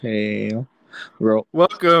Pale. Ro-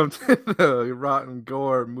 Welcome to the Rotten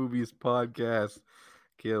Gore Movies Podcast.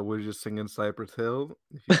 Caleb was just singing Cypress Hill,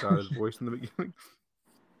 if you caught his voice in the beginning.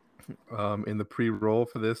 In the pre-roll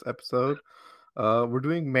for this episode, we're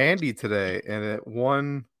doing Mandy today, and it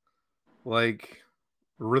won like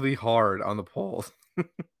really hard on the polls,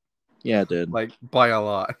 yeah, dude. like by a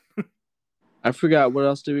lot. I forgot what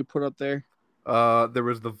else did we put up there? There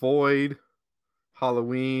was The Void,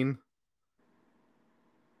 Halloween,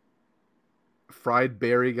 Fried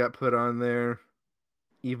Berry got put on there,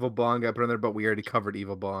 Evil Bong got put on there, but we already covered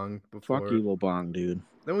Evil Bong Fuck before. Evil Bong, dude.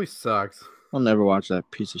 Then we sucked. I'll never watch that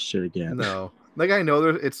piece of shit again. No. Like, I know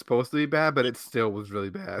it's supposed to be bad, but it still was really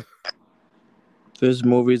bad. There's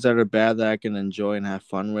movies that are bad that I can enjoy and have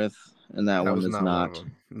fun with, and that one was is not one of not.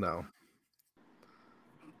 them.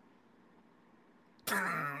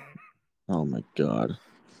 No. Oh my god.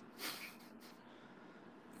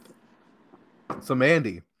 So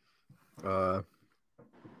Mandy.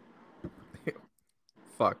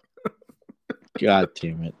 Fuck. God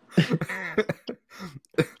damn it.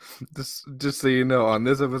 just so you know, on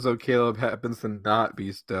this episode, Caleb happens to not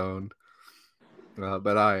be stoned.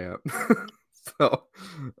 But I am. So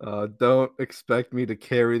don't expect me to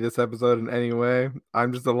carry this episode in any way.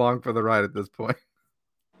 I'm just along for the ride at this point.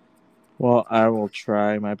 Well, I will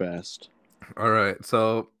try my best. All right.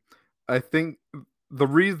 So I think the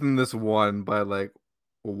reason this won by like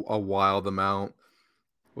a wild amount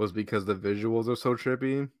was because the visuals are so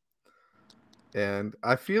trippy. And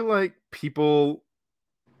I feel like people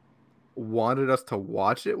wanted us to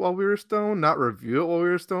watch it while we were stoned, not review it while we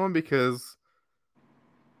were stoned, because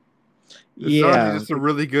it's honestly Yeah, just a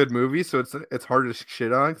really good movie, so it's hard to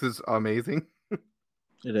shit on because it's amazing.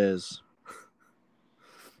 it is.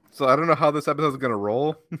 So I don't know how this episode is gonna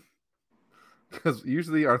roll, because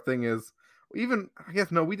usually our thing is even I guess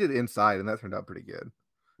no, we did Inside and that turned out pretty good,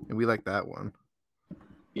 and we like that one.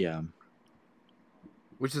 Yeah.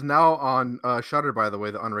 Which is now on Shudder, by the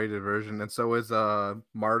way, the unrated version, and so is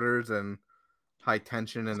Martyrs and High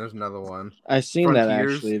Tension, and there's another one. I seen that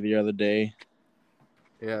actually the other day.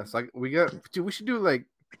 Yeah, it's like we should do like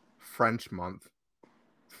French month.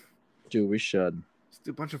 Dude, we should. Just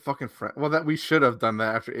do a bunch of fucking French. Well, that we should have done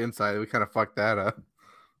that after Inside. We kind of fucked that up.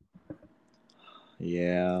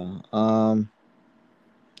 Yeah. I don't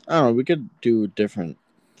know. We could do different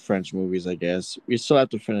French movies, I guess. We still have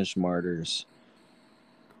to finish Martyrs.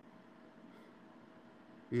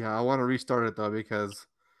 Yeah, I want to restart it though because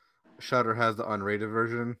Shudder has the unrated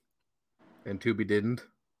version, and Tubi didn't.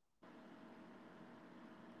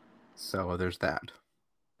 So there's that.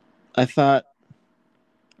 I thought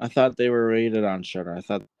they were rated on Shudder. I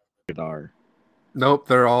thought they are. Nope,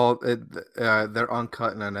 they're all they're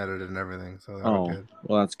uncut and unedited and everything, so they're all good.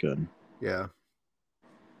 Well, that's good. Yeah.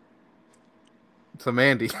 So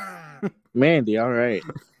Mandy. Mandy, all right.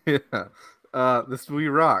 Yeah. This movie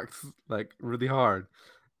rocks like really hard.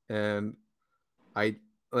 And like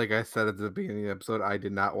I said at the beginning of the episode, I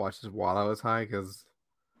did not watch this while I was high because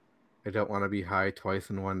I don't want to be high twice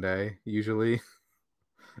in one day, usually.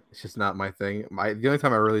 It's just not my thing. The only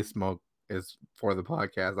time I really smoke is for the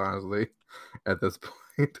podcast, honestly, at this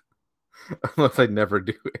point. Unless I never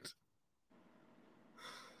do it.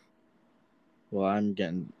 Well,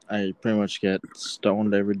 I pretty much get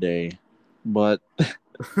stoned every day. But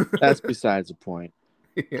that's besides the point.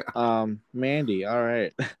 Yeah. Mandy, all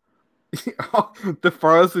right. The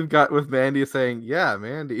farthest we've got with Mandy is saying, yeah,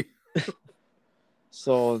 Mandy.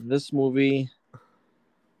 So this movie,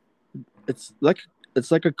 it's like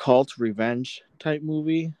a cult revenge type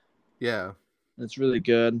movie. Yeah. It's really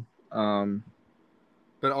good. But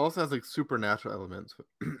it also has like supernatural elements,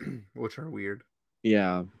 which are weird.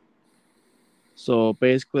 Yeah. So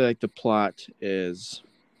basically, like the plot is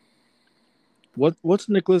what's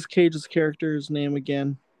Nicolas Cage's character's name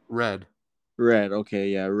again? Red. Okay,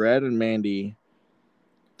 yeah, Red and Mandy.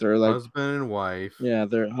 They're like husband and wife. Yeah,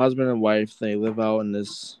 they're husband and wife. They live out in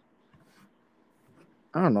this,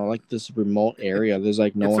 I don't know, like this remote area. There's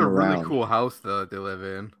like no one around. It's a really cool house that they live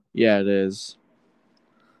in. Yeah, it is.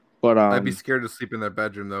 But I'd be scared to sleep in their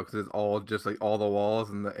bedroom though, because it's all just like all the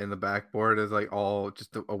walls and the backboard is like all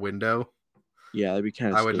just a window. Yeah, that'd be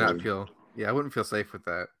kind of. I would not feel. Yeah, I wouldn't feel safe with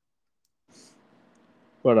that.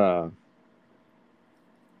 But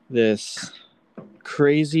this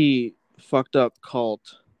crazy fucked up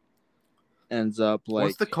cult ends up like.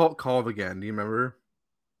 What's the cult called again? Do you remember?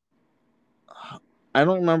 I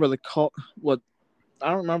don't remember the cult. I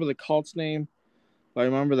don't remember the cult's name, but I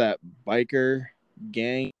remember that biker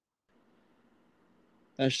gang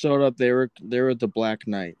that showed up. They were the Black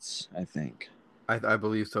Knights, I think. I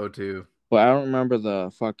believe so too. But I don't remember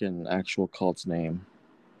the fucking actual cult's name.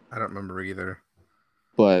 I don't remember either.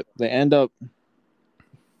 But they end up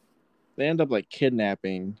like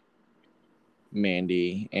kidnapping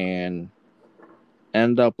Mandy and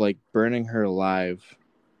end up like burning her alive.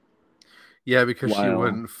 Yeah, because she While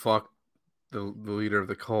wouldn't fuck the leader of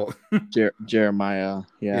the cult. Jeremiah,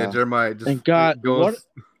 Yeah, Jeremiah just and God, what, goes.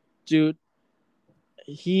 dude?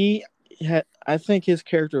 I think his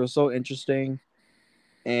character was so interesting,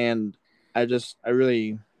 and I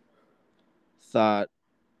really thought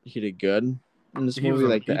he did good in this movie.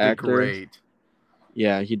 Like He the did actor, great.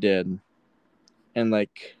 yeah, he did, and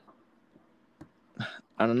like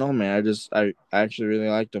I don't know, man. I actually really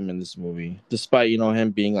liked him in this movie, despite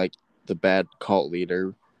him being like the bad cult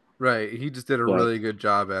leader. Right, he just did a But really good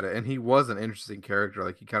job at it, and he was an interesting character.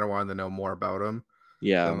 Like you kind of wanted to know more about him than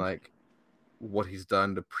yeah, like what he's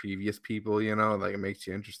done to previous people. Like it makes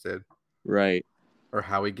you interested, right. or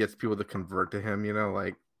how he gets people to convert to him.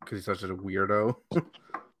 Like because he's such a weirdo.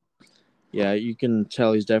 Yeah, you can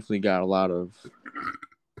tell he's definitely got a lot of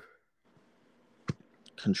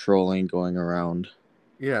controlling going around.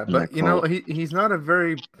 Yeah, In that but cult. he's not a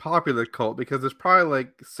very popular cult because there's probably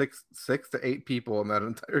like six to eight people in that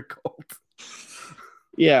entire cult.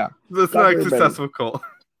 Yeah, It's not a successful cult.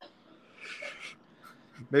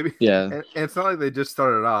 Maybe. Yeah, And it's not like they just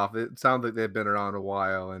started off. It sounds like they've been around a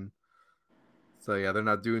while, and so yeah, they're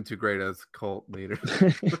not doing too great as cult leaders.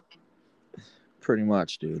 pretty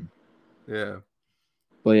much, dude. Yeah.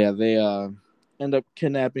 But yeah, they end up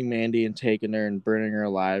kidnapping Mandy and taking her and burning her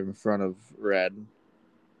alive in front of Red.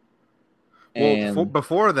 Well, And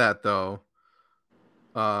before that though,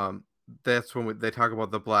 that's when they talk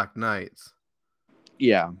about the Black Knights.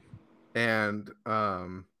 yeah, And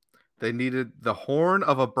they needed the horn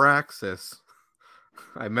of Abraxas.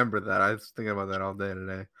 I remember that. I was thinking about that all day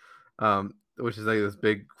today. Which is like this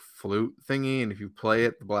big flute thingy, and if you play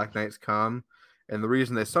it, the Black Knights come. And the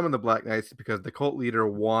reason they summon the Black Knights is because the cult leader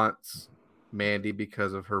wants Mandy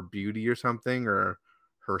because of her beauty or something, or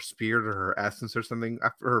her spirit or her essence or something.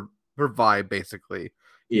 Her vibe, basically.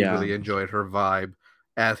 He really enjoyed her vibe.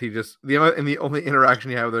 As he just the only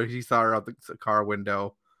interaction he had with her, he saw her out the car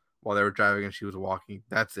window while they were driving and she was walking.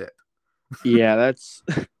 That's it. Yeah, that's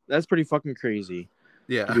pretty fucking crazy.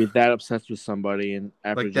 Yeah. To be that obsessed with somebody and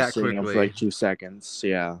after like just that seeing them quickly. for like 2 seconds.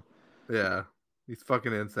 Yeah. Yeah. He's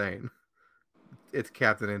fucking insane. It's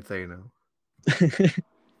Captain Insano.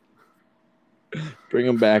 Bring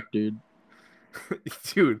him back, dude.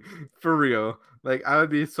 Dude, for real. Like, I would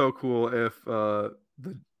be so cool if the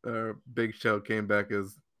Big Show came back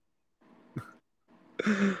as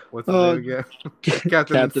what's his name again?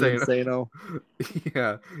 Captain Insano.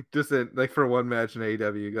 Yeah, just like for one match in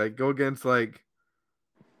AEW, like go against like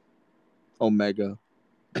Omega.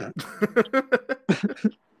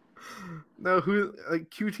 No, who like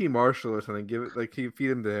QT Marshall or something? Give it like feed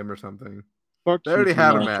him to him or something. Fuck, they already QT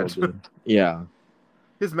had Marshall, a match. Dude. Yeah.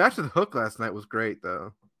 His match with Hook last night was great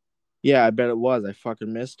though. Yeah, I bet it was. I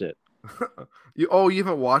fucking missed it. You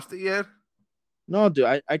haven't watched it yet? No, dude,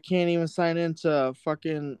 I can't even sign into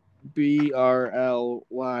fucking BRL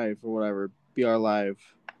Live or whatever. BR Live.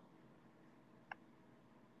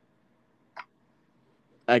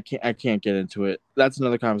 I can't get into it. That's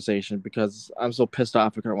another conversation because I'm so pissed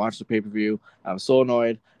off I couldn't watch the pay-per-view. I was so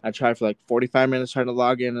annoyed. I tried for like 45 minutes trying to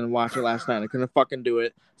log in and watch it last night. I couldn't fucking do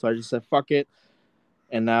it. So I just said fuck it.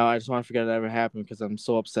 And now I just want to forget it ever happened because I'm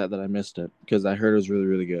so upset that I missed it because I heard it was really,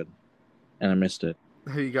 really good. And I missed it.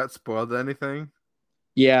 Have you got spoiled anything?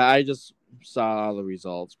 Yeah, I just saw all the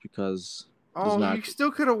results because you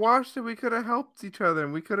still could have watched it. We could have helped each other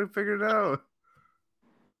and we could have figured it out.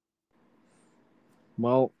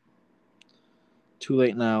 Well, too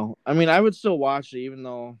late now. I mean, I would still watch it even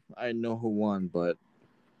though I know who won, but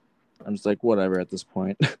I'm just like, whatever at this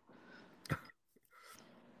point.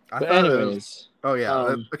 But anyways. Oh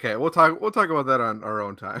yeah. Okay, we'll talk about that on our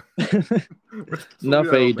own time. Enough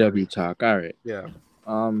AEW talk. All right. Yeah.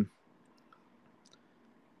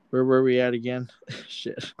 Where were we at again?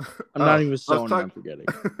 Shit. I'm not even sewing. I'm forgetting.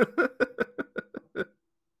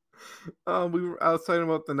 I was talking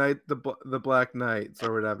about the Black Knights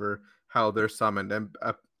or whatever, how they're summoned, and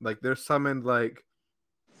like they're summoned like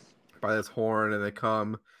by this horn, and they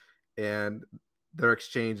come, and their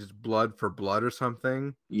exchange is blood for blood or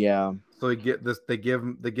something. Yeah. So they give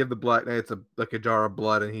the Black Knights a jar of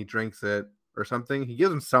blood, and he drinks it or something. He gives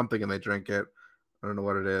them something, and they drink it. I don't know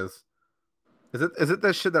what it is. Is it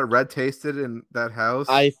that shit that Red tasted in that house?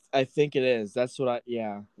 I think it is. That's what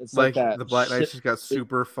it's like that. The Black Knights just got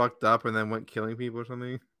super fucked up and then went killing people or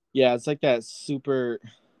something. Yeah, it's like that super.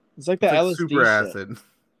 It's like that LSD super acid.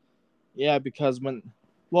 Yeah, because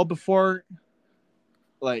before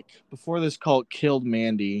like before this cult killed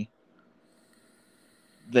Mandy,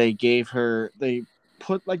 they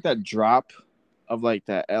put like that drop of like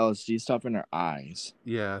that LSD stuff in her eyes.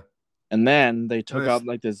 Yeah. And then they took And out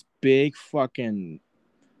like this big fucking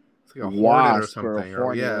it's like a hornet or wasp or a something.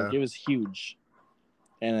 hornet. Like, it was huge.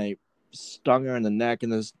 And they stung her in the neck,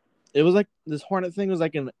 and it was like this hornet thing was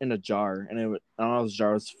like in a jar, and I don't know, this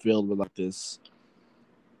jar was filled with like this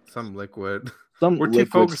some liquid. some We're too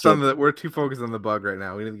focused on the bug right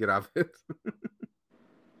now. We need to get off it.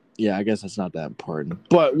 Yeah, I guess that's not that important,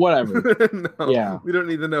 but whatever. No, yeah, we don't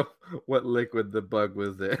need to know what liquid the bug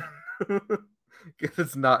was in. Because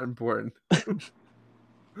it's not important.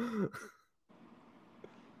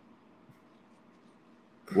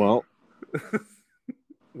 Well,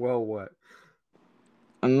 what?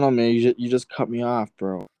 I don't know, man. You just cut me off,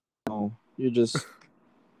 bro. No, you just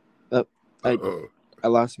I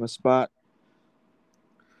lost my spot,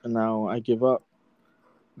 and now I give up.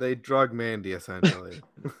 They drug Mandy essentially.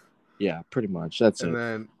 Yeah, pretty much. That's and it.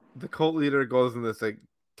 Then the cult leader goes in this like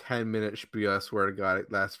 10-minute spiel. I swear to God,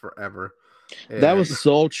 it lasts forever. And that was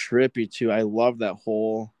so trippy too. I love that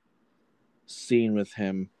whole scene with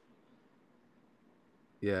him.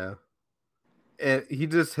 Yeah, and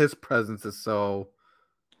his presence is so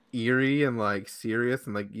eerie and like serious,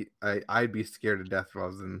 and like I'd be scared to death if I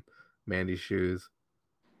was in Mandy's shoes.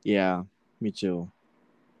 Yeah, me too.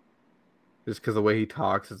 Just because the way he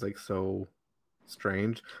talks is like so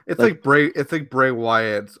strange. It's like Bray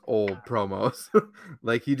Wyatt's old promos.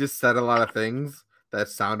 Like he just said a lot of things that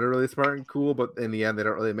sounded really smart and cool, but in the end they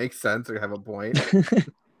don't really make sense or have a point.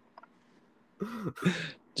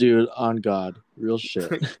 Dude, on God, real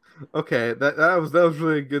shit. Okay, that was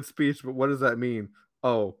really a good speech, but what does that mean?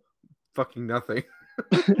 Oh, fucking nothing.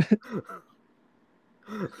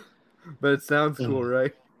 But it sounds cool,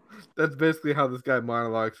 right? That's basically how this guy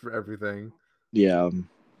monologues for everything. Yeah.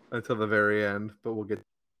 Until the very end, but we'll get.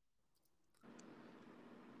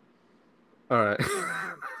 All right.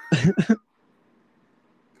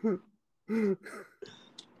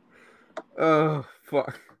 Oh,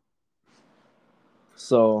 fuck.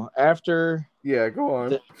 So after go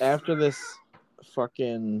on. After this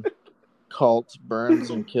fucking cult burns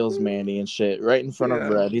and kills Mandy and shit right in front of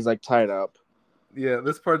Red, he's like tied up. Yeah,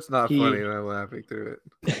 this part's not funny, and I'm laughing through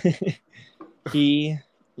it. He,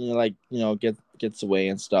 gets away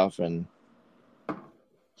and stuff, and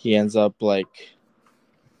he ends up like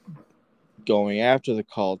going after the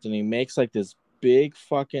cult, and he makes like this big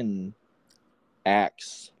fucking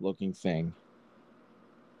axe looking thing.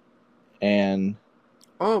 And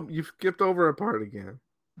you skipped over a part again.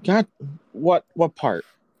 God, what part?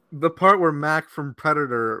 The part where Mac from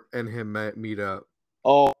Predator and him meet up.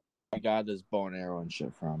 Oh my God, there's bow and arrow and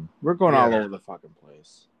shit from. We're going all over the fucking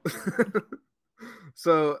place.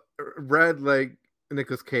 So Red, like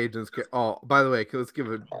Nicolas Cage and by the way, let's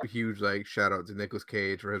give a huge like shout out to Nicolas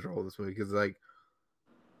Cage for his role in this movie, because like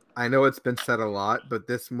I know it's been said a lot, but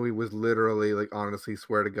this movie was literally, like, honestly,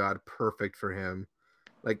 swear to God, perfect for him.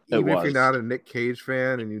 Like, even if you're not a Nick Cage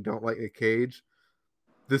fan and you don't like Nick Cage,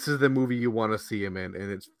 this is the movie you want to see him in,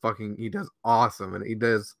 and it's fucking, he does awesome, and he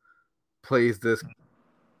plays this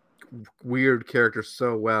weird character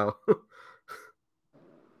so well.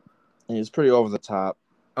 And he's pretty over the top.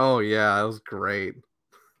 Oh yeah, that was great.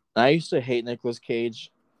 I used to hate Nicolas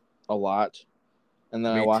Cage a lot, and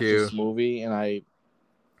then I watched this movie, and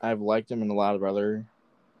I've liked him in a lot of other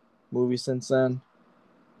movies since then.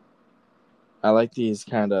 I like these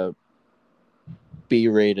kind of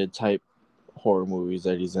B-rated type horror movies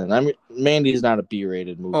that he's in. I mean, Mandy's not a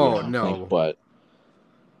B-rated movie. Oh, no. Think, but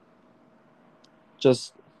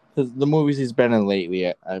just the movies he's been in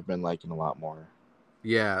lately, I've been liking a lot more.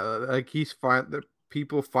 Yeah, like he's fine. The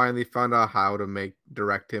people finally found out how to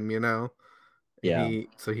direct him, you know? Yeah.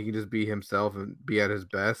 So he can just be himself and be at his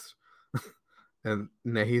best. And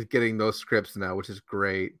he's getting those scripts now, which is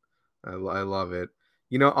great. I love it.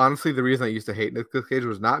 You know, honestly, the reason I used to hate Nicolas Cage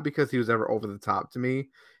was not because he was ever over the top to me.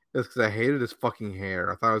 It was because I hated his fucking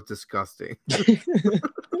hair. I thought it was disgusting.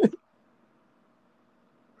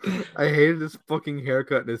 I hated his fucking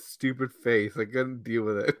haircut and his stupid face. I couldn't deal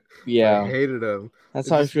with it. Yeah. I hated him. That's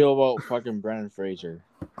how I feel about fucking Brendan Fraser.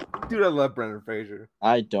 Dude, I love Brendan Fraser.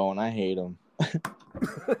 I don't. I hate him.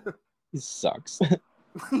 He sucks.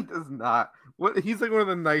 He does not. He's like one of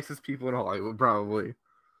the nicest people in Hollywood, probably.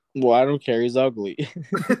 Well, I don't care. He's ugly.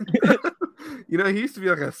 You know, he used to be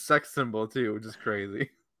like a sex symbol too, which is crazy.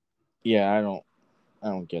 Yeah, I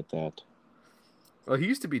don't get that. Well, he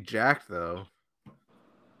used to be jacked though.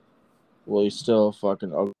 Well, he's still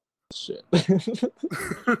fucking ugly shit.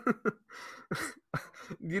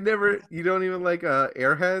 You don't even like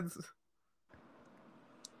Airheads?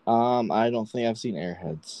 I don't think I've seen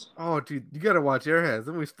Airheads. Oh, dude, you gotta watch Airheads.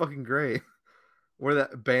 That movie's fucking great. Where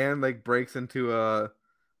that band like breaks into a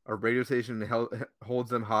radio station and holds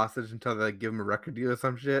them hostage until they like, give them a record deal or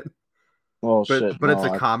some shit. Oh But shit, but it's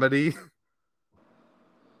no, a comedy.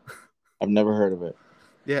 I've never heard of it.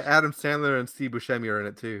 Yeah, Adam Sandler and Steve Buscemi are in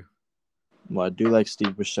it too. Well, I do like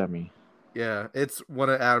Steve Buscemi. Yeah, it's one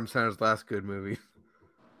of Adam Sandler's last good movies.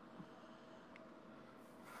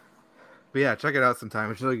 But yeah, check it out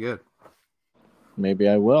sometime. It's really good. Maybe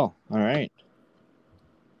I will. All right.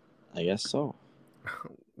 I guess so.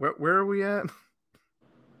 Where are we at?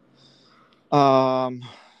 Um,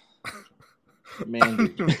 I Mandy.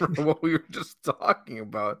 don't even remember what we were just talking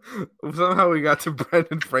about. Somehow we got to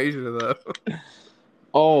Brendan Fraser though.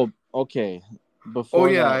 Oh, okay. Oh Before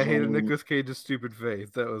yeah, that, I hated when we, Nicolas Cage's stupid face.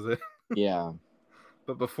 That was it. yeah,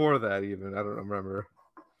 But before that, even I don't remember.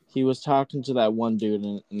 he was talking to that one dude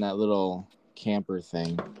in that little camper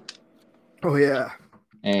thing, Oh yeah,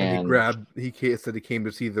 and and said he came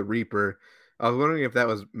to see the Reaper. I was wondering if that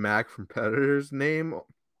was Mac from Predator's name,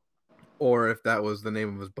 or if that was the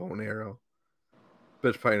name of his bow and arrow. But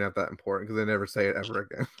it's probably not that important because they never say it ever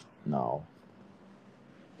again. no.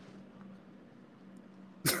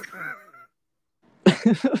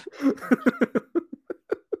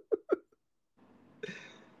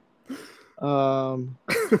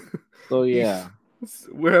 So yeah,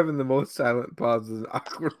 We're having the most silent pauses and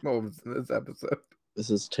awkward moments in this episode. this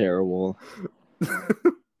is terrible.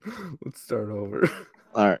 Let's start over.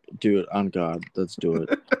 All right, dude, on God, let's do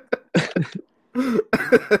it.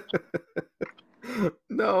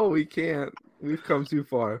 No, we can't. We've come too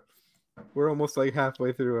far. We're almost like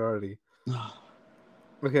halfway through already.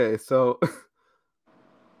 Okay, so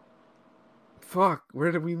fuck,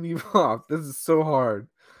 where did we leave off? This is so hard.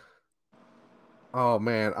 Oh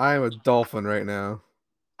man, I am a dolphin right now.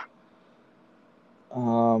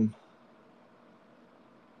 I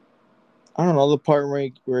don't know the part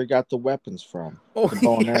where he got the weapons from. Oh, the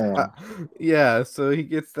bow and arrow. Yeah, so he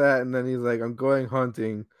gets that, and then he's like, "I'm going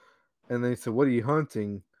hunting," and then he said, "What are you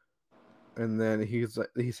hunting?" And then he's like,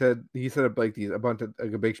 he said like a bunch of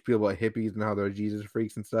like a big spiel about hippies and how they're Jesus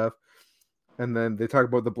freaks and stuff. And then they talk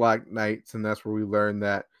about the Black Knights, and that's where we learn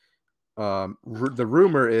that the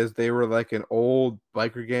rumor is they were like an old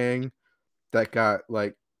biker gang that got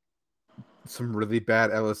like some really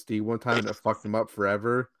bad LSD one time and it fucked them up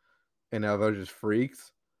forever, and now they're just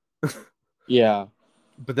freaks. Yeah.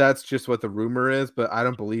 But that's just what the rumor is. But I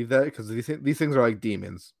don't believe that because these things are like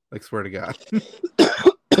demons. Like, swear to God.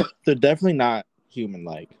 They're definitely not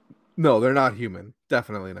human-like. No, they're not human.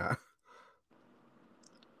 Definitely not.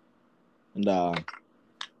 And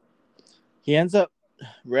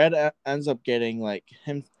Red ends up getting like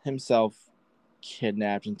himself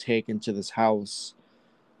kidnapped and taken to this house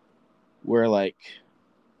where like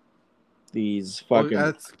these fucking.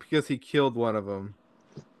 That's because he killed one of them.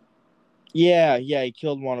 Yeah, he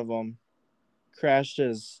killed one of them. Crashed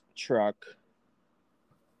his truck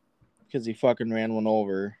because he fucking ran one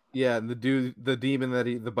over. Yeah, and the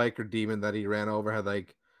biker demon that he ran over had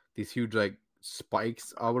like these huge like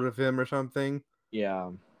spikes out of him or something.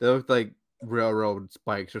 Yeah, they looked like railroad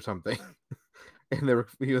spikes or something. And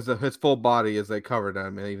his full body is like covered on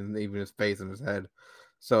him, and even his face and his head.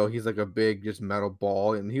 So he's like a big just metal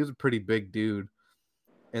ball, and he was a pretty big dude.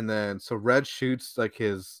 And then so Red shoots like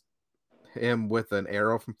him with an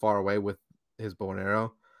arrow from far away with his bow and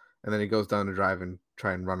arrow, and then he goes down to drive and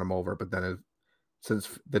try and run him over. But then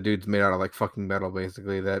since the dude's made out of like fucking metal,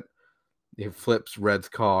 basically, that he flips Red's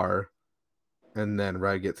car, and then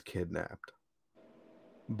Red gets kidnapped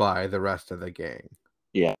by the rest of the gang.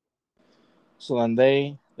 Yeah. So then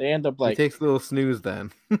they end up like he takes a little snooze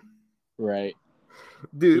then. Right.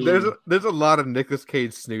 Dude, there's a lot of Nicolas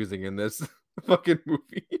Cage snoozing in this fucking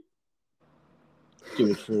movie.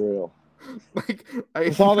 Dude, for real. Like,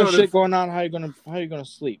 with all this shit going on, how you gonna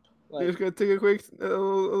sleep? Like, you're just gonna take a quick a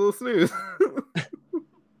little snooze.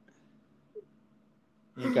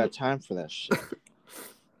 You ain't got time for that shit.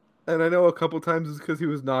 And I know a couple times it's because he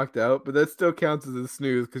was knocked out, but that still counts as a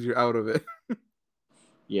snooze because you're out of it.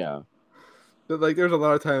 Yeah. But like, there's a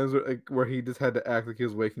lot of times where he just had to act like he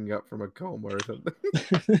was waking up from a coma or something.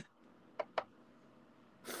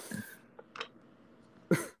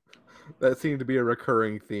 That seemed to be a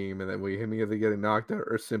recurring theme, and then him either getting knocked out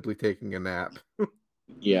or simply taking a nap.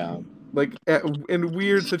 Yeah. Like, in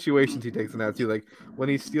weird situations, he takes a nap too. Like when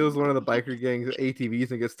he steals one of the biker gang's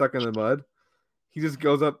ATVs and gets stuck in the mud, he just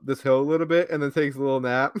goes up this hill a little bit and then takes a little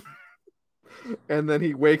nap, and then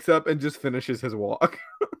he wakes up and just finishes his walk.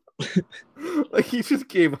 Like he just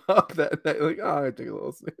gave up that night. Like, oh, I took a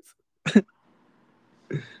little snooze.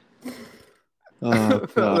 Oh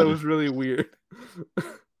That god. was really weird.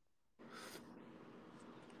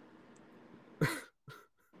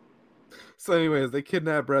 So, anyways, they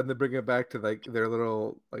kidnap Brad and they bring it back to like their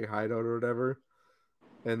little like hideout or whatever.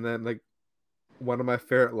 And then like one of my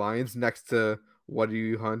favorite lines next to "What are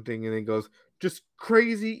you hunting?" and he goes, "Just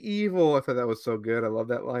crazy evil." I thought that was so good. I love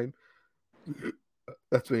that line.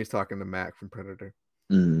 That's when he's talking to Mac from Predator.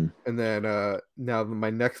 Mm. And then now my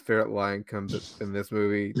next favorite line comes in this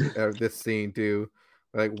movie, this scene too.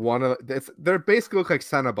 Like one of they're basically look like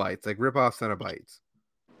Cenobites, like rip off Cenobites,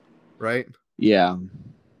 right? Yeah.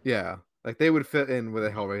 Yeah, like they would fit in with a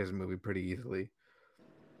Hellraiser movie pretty easily.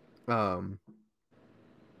 Um,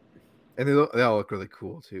 and they all look really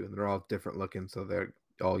cool too, and they're all different looking, so they're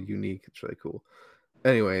all unique. It's really cool.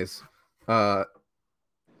 Anyways, uh,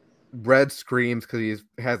 Red screams because he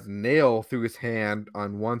has nail through his hand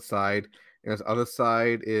on one side, and his other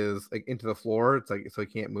side is like into the floor. It's like so he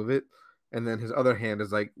can't move it, and then his other hand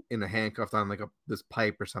is like in a handcuffed on like this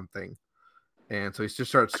pipe or something. And so he just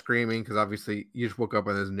starts screaming because obviously you just woke up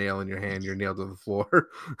with his nail in your hand, you're nailed to the floor,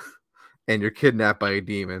 and you're kidnapped by a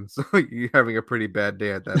demon. So you're having a pretty bad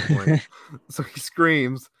day at that point. So he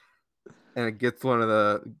screams, and it gets one of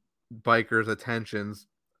the bikers' attentions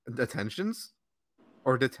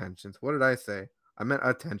or detentions. What did I say? I meant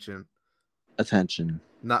attention, Attention.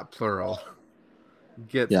 not plural.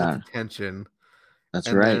 Gets its Yeah, attention, that's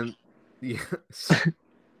and right. then yes,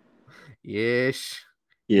 yes,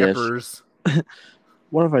 Yes. yeppers.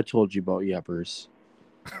 What have I told you about Yeppers?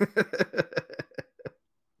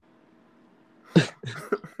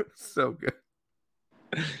 So good.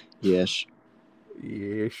 Yes.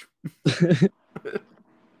 Yes.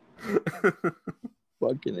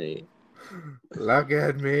 Fucking A. Look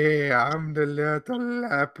at me, I'm the little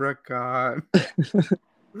leprechaun.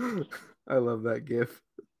 I love that gif.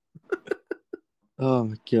 Oh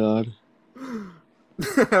my god.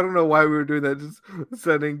 I don't know why we were doing that, just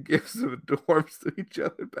sending gifs of dwarfs to each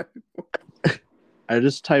other back and forth. I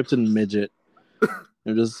just typed in midget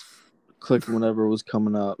and just clicked whenever it was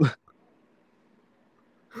coming up.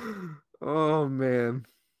 Oh man.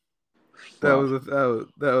 Fuck.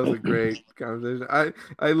 That was a great conversation.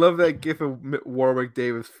 I love that gif of Warwick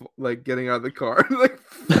Davis like getting out of the car, like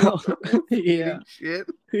Yeah. eating shit.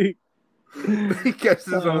 He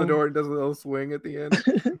catches on the door and does a little swing at the end.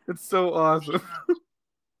 It's so awesome.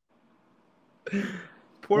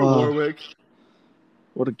 Poor Oh, Warwick.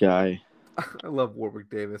 what a guy. I love Warwick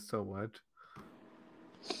Davis so much.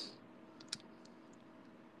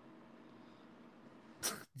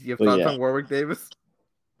 Do you have But thoughts yeah, on Warwick Davis?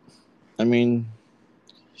 I mean,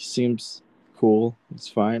 he seems cool. It's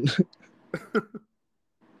fine.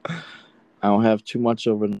 I don't have too much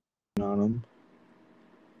of an on him.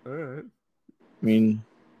 All right. I mean,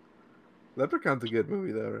 Leprechaun's a good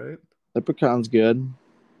movie though, right? Leprechaun's good,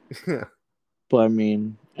 Yeah. but I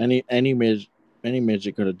mean, any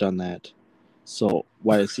midget could have done that. So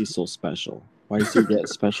why is he so special? Why does he get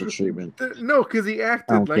special treatment? No, because he I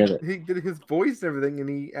acted don't like get it. he did his voice and everything, and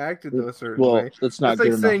he acted a certain Well, way. that's That's not like good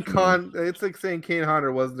enough saying for me. It's like saying Kane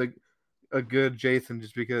Hodder wasn't a good Jason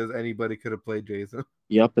just because anybody could have played Jason.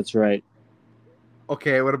 Yep, it's right.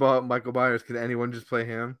 Okay, what about Michael Myers? Could anyone just play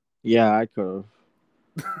him? Yeah, I could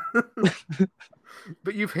have.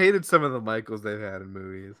 But you've hated some of the Michaels they've had in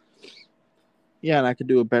movies. Yeah, and I could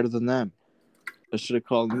do it better than them. They should have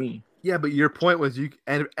called me. Yeah, but your point was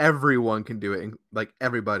and everyone can do it, like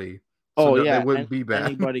everybody. So Oh no, they yeah, wouldn't be bad.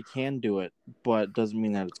 anybody can do it, but it doesn't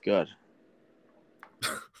mean that it's good.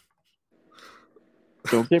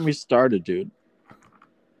 Don't get me started, dude.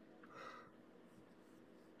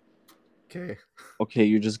 Okay. Okay,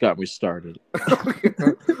 you just got me started.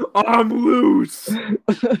 I'm loose.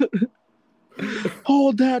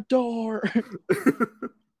 Hold that door.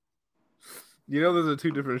 You know, those are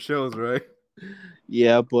two different shows, right?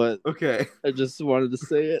 Yeah, but Okay. I just wanted to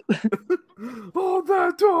say it. Hold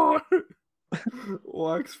that door.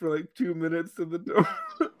 Walks for like 2 minutes to the door.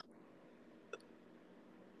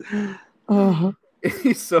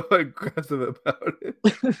 He's so aggressive about it.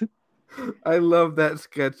 I love that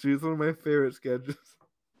sketch. It's one of my favorite sketches.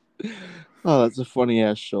 Oh, that's a funny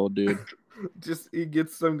ass show, dude. Just he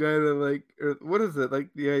gets some guy to like, or what is it? Like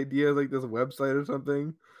the idea of like this website or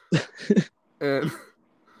something, and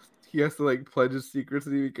he has to like pledge his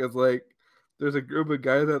secrecy because like there's a group of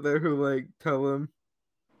guys out there who like tell him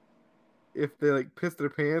if they like piss their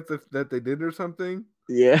pants if that they did or something.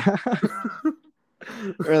 Yeah.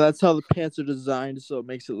 Or that's how the pants are designed, so it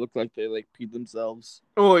makes it look like they like peed themselves.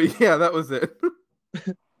 Oh yeah, that was it.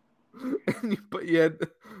 But you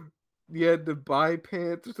had to buy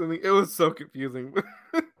pants or something. It was so confusing.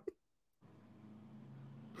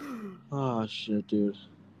 Oh shit, dude.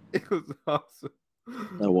 It was awesome.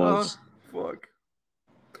 That was. Fuck.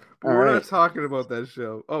 But All we're not right. talking about that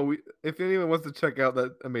show. Oh, if anyone wants to check out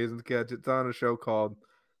that amazing sketch, it's on a show called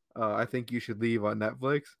I Think You Should Leave on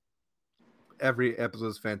Netflix. Every episode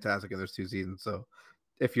is fantastic, and there's 2 seasons. So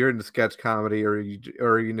if you're into sketch comedy, or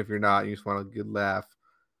even if you're not, you just want a good laugh,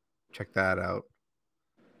 check that out.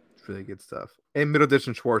 It's really good stuff. And Middleditch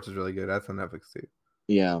and Schwartz is really good. That's on Netflix too.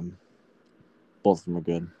 Yeah. Both of them are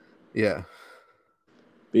good. Yeah.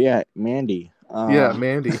 But yeah, Mandy. Yeah,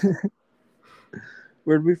 Mandy.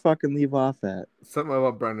 Where'd we fucking leave off at? Something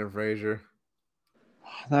about Brendan Fraser.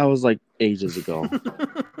 That was like ages ago.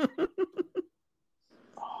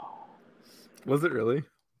 Was it really?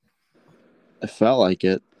 I felt like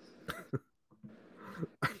it.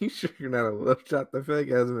 Are you sure you're not a lip shot? I feel like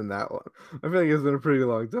it hasn't been that long. I feel like it's been a pretty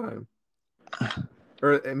long time.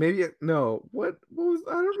 Or maybe no. What was?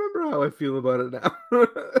 I don't remember how I feel about it now.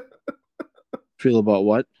 Feel about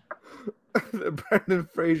what? The Brendan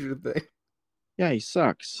Fraser thing. Yeah, he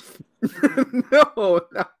sucks. No,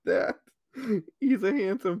 not that. He's a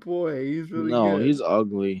handsome boy. He's really good. He's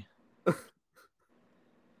ugly.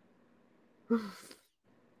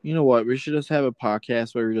 You know what? We should just have a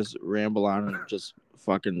podcast where we just ramble on and just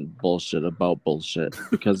fucking bullshit about bullshit.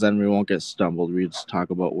 Because then we won't get stumbled. We just talk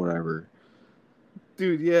about whatever.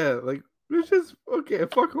 Dude, yeah. Like, let's just, okay,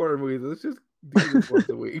 fuck horror movies. Let's just do this once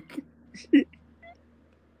a week.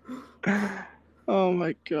 Oh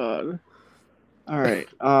my god. All right.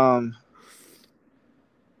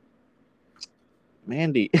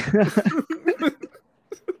 Mandy.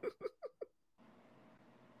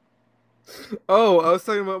 Oh, I was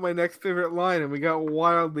talking about my next favorite line, and we got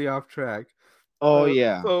wildly off track. Oh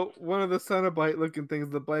yeah. So one of the Cenobite looking things,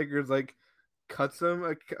 the bikers like cuts him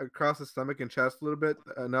across the stomach and chest a little bit,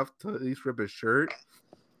 enough to at least rip his shirt,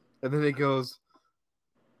 and then he goes,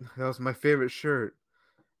 "That was my favorite shirt."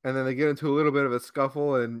 And then they get into a little bit of a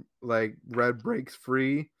scuffle, and like Red breaks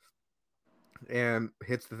free and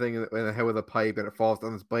hits the thing in the head with a pipe, and it falls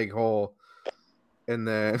down this big hole. And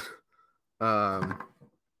then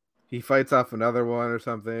he fights off another one or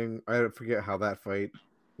something. I forget how that fight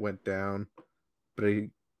went down, but he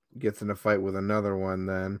gets in a fight with another one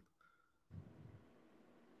then.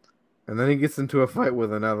 And then he gets into a fight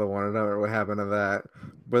with another one. I don't know what happened to that.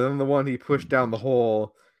 But then the one he pushed down the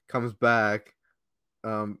hole comes back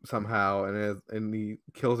somehow, and he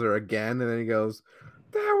kills her again, and then he goes,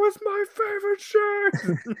 "That was my favorite shirt."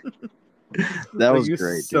 That was He was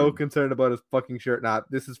great. So dude. concerned about his fucking shirt. Not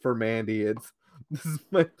this is for Mandy. This is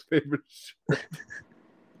my favorite shirt.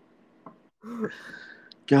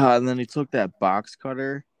 God, and then he took that box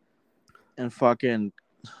cutter and fucking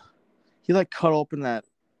he like cut open that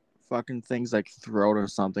fucking thing's like throat or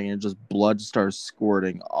something, and just blood starts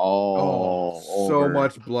squirting all so over.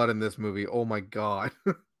 much blood in this movie. Oh my god.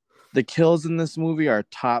 The kills in this movie are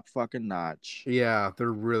top fucking notch. Yeah,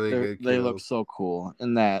 they're really good kills. They look so cool.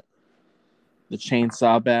 And the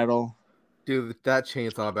chainsaw battle. Dude, that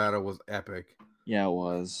chainsaw battle was epic. Yeah, it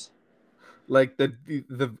was. Like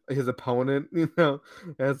his opponent,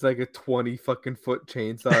 has like a 20 fucking foot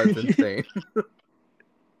chainsaw. It's insane.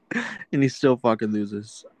 And he still fucking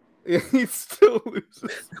loses. Yeah, he still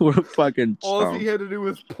loses. What a fucking All chump. he had to do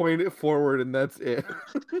was point it forward, and that's it.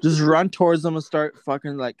 Just run towards them and start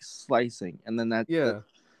fucking like slicing, and then you're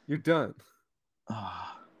done.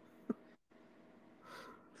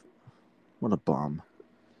 What a bum.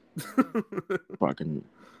 Fucking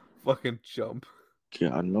jump.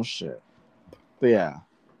 God, no shit. But yeah,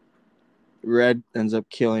 Red ends up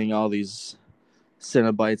killing all these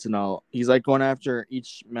Cenobites and all. He's like going after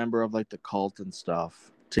each member of like the cult and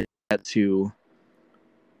stuff to get to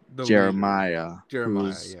Jeremiah.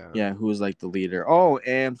 Who's like the leader. Oh,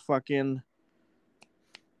 and fucking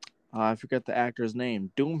I forget the actor's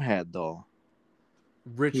name. Doomhead though.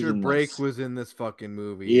 Richard Brake was in this fucking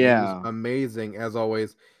movie. Yeah, he was amazing as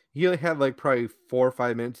always. He had like probably 4 or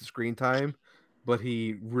 5 minutes of screen time, but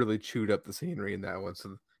he really chewed up the scenery in that one.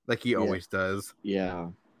 So like he always does. Yeah,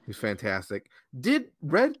 he's fantastic. Did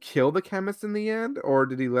Red kill the chemist in the end, or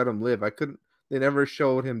did he let him live? They never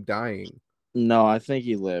showed him dying. No, I think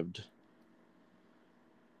he lived.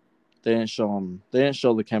 They didn't show him. They didn't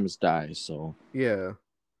show the chemist die. So yeah,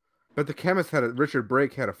 but the chemist Richard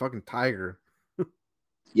Brake had a fucking tiger.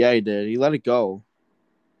 Yeah, he did. He let it go.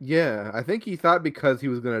 Yeah, I think he thought because he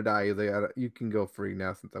was gonna die, he's like, "You can go free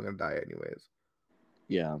now since I'm gonna die anyways."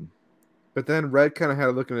 Yeah. But then Red kind of had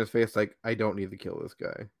a look in his face like, "I don't need to kill this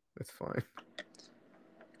guy. It's fine."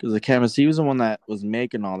 Because the chemist, he was the one that was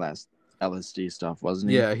making all that LSD stuff,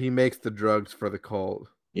 wasn't he? Yeah, he makes the drugs for the cult.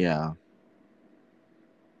 Yeah.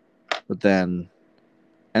 But then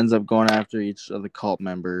ends up going after each of the cult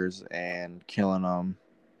members and killing them.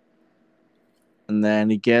 And then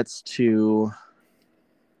he gets to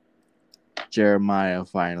Jeremiah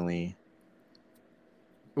finally.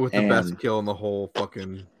 With the best kill in the whole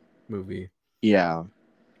fucking movie. Yeah.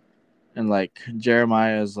 And like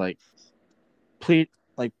Jeremiah is like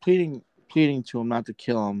pleading to him not to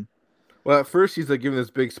kill him. Well, at first he's like giving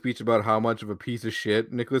this big speech about how much of a piece of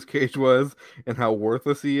shit Nicolas Cage was and how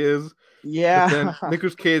worthless he is. Yeah. But then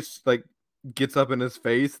Nicolas Cage like gets up in his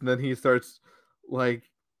face and then he starts like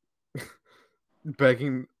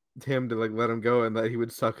begging him to like let him go and that he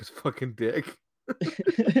would suck his fucking dick.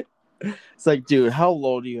 It's like, dude, how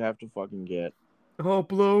low do you have to fucking get? I'll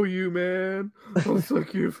blow you, man. I'll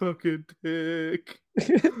suck your fucking dick.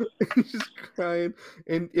 He's just crying.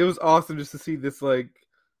 And it was awesome just to see this like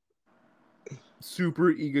super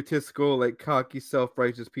egotistical, like cocky,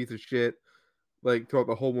 self-righteous piece of shit, like throughout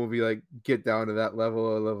the whole movie, like get down to that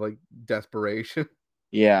level of like desperation.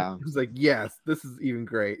 Yeah. It was like, yes, this is even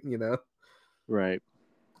great, you know? Right.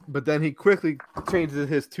 But then he quickly changes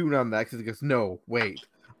his tune on that because he goes, no, wait,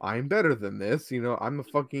 I'm better than this, you know, I'm a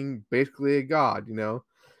fucking basically a god, you know?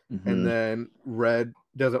 Mm-hmm. And then Red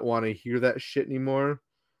doesn't want to hear that shit anymore.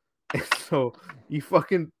 And so he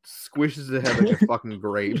fucking squishes his head like a fucking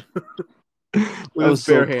grape. With his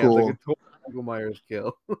bare hands, cool. like a total Michael Myers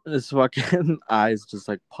kill. His fucking eyes just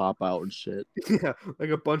like pop out and shit. Yeah, like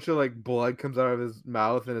a bunch of like blood comes out of his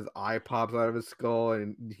mouth and his eye pops out of his skull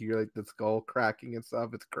and you hear like the skull cracking and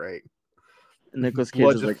stuff. It's great. Nicolas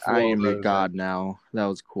Cage is like, I am your god now. That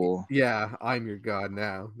was cool. Yeah, I'm your god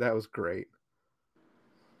now. That was great.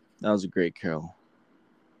 That was a great kill.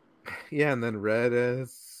 Yeah, and then Red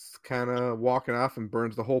is kind of walking off and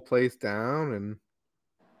burns the whole place down, and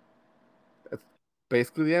that's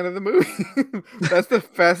basically the end of the movie. That's the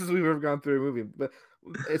fastest we've ever gone through a movie. But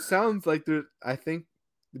it sounds like there, I think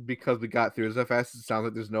because we got through it so fast, it sounds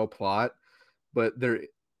like there's no plot. But there,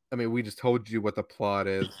 I mean, we just told you what the plot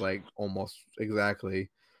is, like almost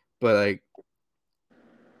exactly. But like,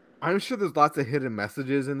 I'm sure there's lots of hidden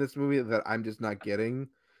messages in this movie that I'm just not getting.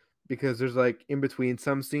 Because there's like in between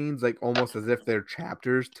some scenes, like almost as if they're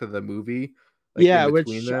chapters to the movie. Like yeah, which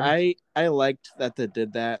them. I liked that they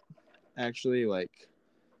did that. Actually, like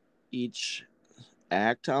each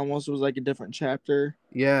act almost was like a different chapter.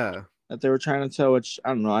 Yeah, that they were trying to tell. Which I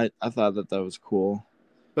don't know. I thought that was cool.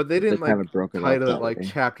 But they didn't like title it like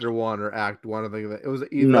chapter 1 or act 1 or something like that. It was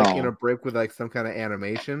either like in a break with like some kind of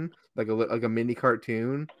animation, like a mini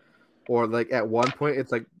cartoon, or like at one point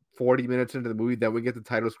it's like 40 minutes into the movie that we get the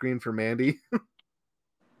title screen for Mandy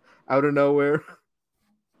out of nowhere.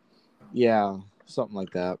 Yeah, something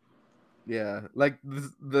like that. Yeah, like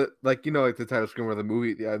the like you know like the title screen where the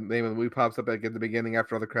movie the name of the movie pops up like at the beginning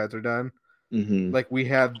after all the credits are done. Mm-hmm. Like we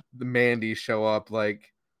had the Mandy show up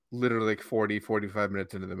like literally like 45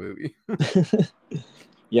 minutes into the movie.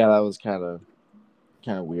 Yeah, that was kind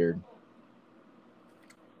of weird.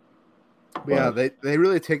 But yeah, they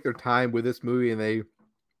really take their time with this movie and they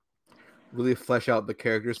really flesh out the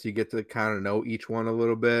characters so you get to kind of know each one a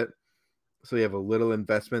little bit. So you have a little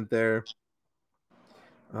investment there.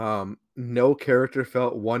 No character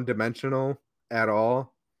felt one-dimensional at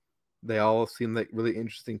all. They all seem like really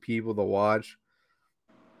interesting people to watch.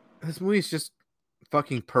 This movie's just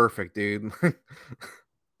fucking perfect, dude.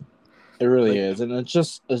 It really is. And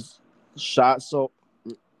it's shot so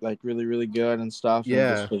like really, really good and stuff. Yeah.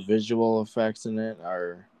 And just the visual effects in it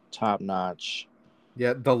are top notch.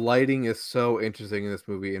 Yeah, the lighting is so interesting in this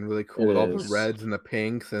movie and really cool with all the reds and the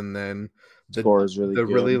pinks, and then the score is really the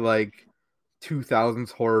good. really like 2000s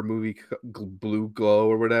horror movie blue glow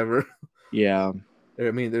or whatever. Yeah.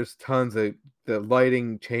 I mean, there's tons of the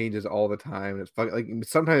lighting changes all the time. It's like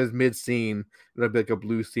sometimes mid scene it'll be like a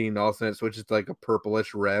blue scene, all of a sudden it switches to like a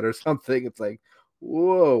purplish red or something. It's like,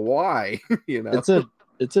 whoa, why? You know, it's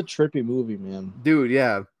a trippy movie, man. Dude,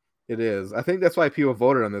 yeah. It is. I think that's why people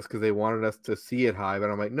voted on this because they wanted us to see it high. But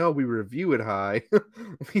I'm like, no, we review it high.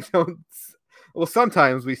 We don't. Well,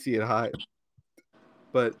 sometimes we see it high,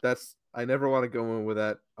 but I never want to go in with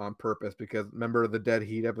that on purpose because remember the Dead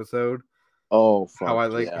Heat episode? Oh, fuck, how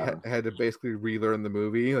I had to basically relearn the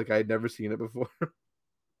movie. Like I had never seen it before.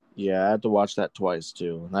 Yeah, I had to watch that twice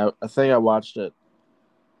too. And I think I watched it.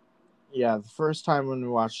 Yeah, the first time when we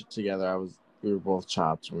watched it together, we were both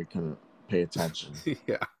chopped and we couldn't pay attention.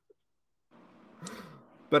 Yeah.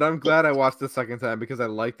 But I'm glad I watched the second time because I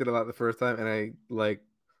liked it a lot the first time and I like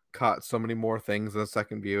caught so many more things in the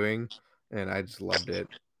second viewing and I just loved it.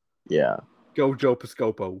 Yeah. Go Joe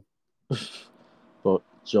Piscopo. But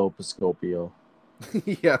Joe Piscopio.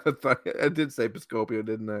 Yeah, that's right. I did say Piscopio,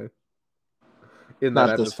 didn't I? In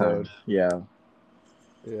Not that episode. Yeah.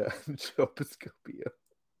 Yeah, Joe Piscopo.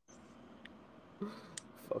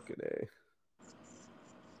 Fucking A.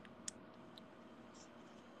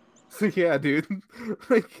 So yeah, dude.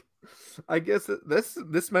 Like, I guess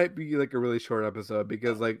this might be like a really short episode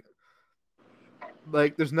because like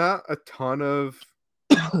there's not a ton of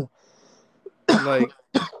like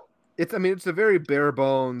it's I mean it's a very bare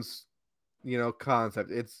bones,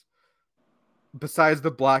 concept. It's besides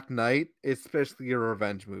the Black Knight, it's especially a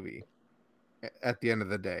revenge movie at the end of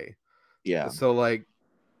the day. Yeah. So like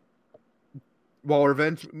while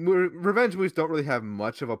revenge movies don't really have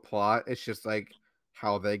much of a plot, it's just like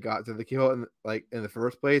how they got to the kill in the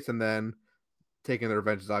first place, and then taking their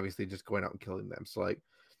revenge is obviously just going out and killing them. So like,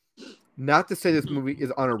 not to say this movie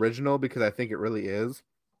is unoriginal because I think it really is.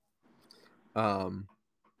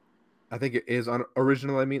 I think it is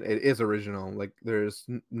original. I mean, it is original. Like, there's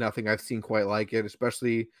nothing I've seen quite like it,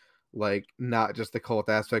 especially like not just the cult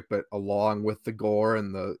aspect, but along with the gore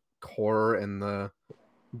and the horror and the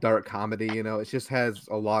dark comedy. It just has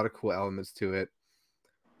a lot of cool elements to it.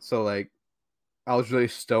 So like, I was really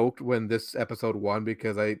stoked when this episode won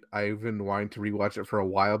because I've been wanting to rewatch it for a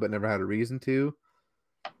while, but never had a reason to.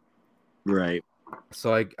 Right.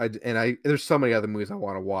 So I there's so many other movies I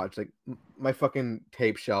want to watch. Like my fucking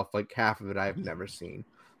tape shelf, like half of it I've never seen.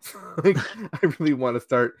 Like I really want to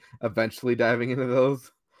start eventually diving into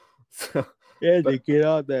those. So Yeah, but to get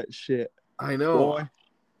on that shit. I know. Boy.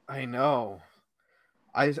 I know.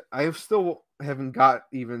 I still haven't got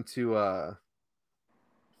even to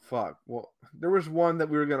fuck. Well, there was one that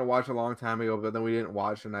we were gonna watch a long time ago, but then we didn't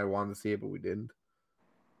watch and I wanted to see it, but we didn't.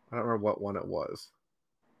 I don't remember what one it was.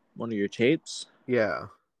 One of your tapes? Yeah.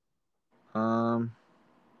 Um,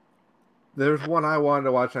 There's one I wanted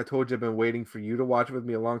to watch. And I told you I've been waiting for you to watch it with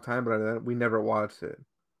me a long time, but we never watched it.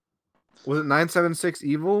 Was it 976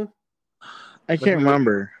 Evil? I can't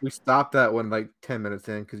remember. We stopped that one like 10 minutes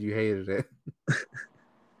in because you hated it.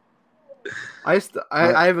 I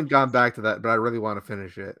haven't gone back to that, but I really want to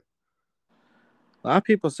finish it. A lot of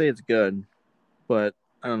people say it's good, but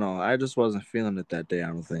I don't know. I just wasn't feeling it that day. I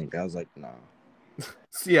don't think. I was like, no.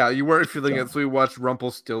 So, yeah, you weren't feeling it, so we watched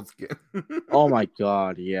Rumpelstiltskin. Oh my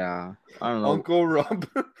god, yeah. I don't know. Uncle Rump,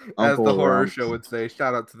 as the horror show would say.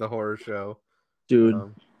 Shout out to the horror show.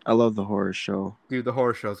 Dude, I love the horror show. Dude, the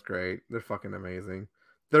horror show's great. They're fucking amazing.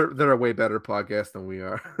 They're a way better podcast than we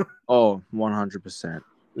are. Oh, 100%.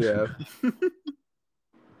 Yeah.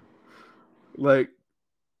 Like,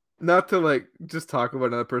 not to like just talk about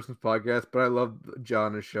another person's podcast, but I love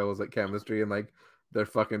John and shows like chemistry and like their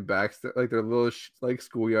fucking backstory, like their little like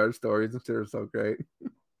schoolyard stories and shit are so great.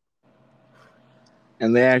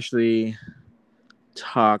 And they actually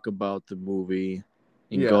talk about the movie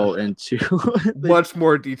and go into much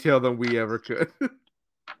more detail than we ever could.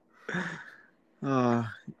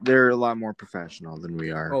 They're a lot more professional than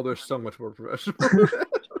we are. Oh, they're so much more professional.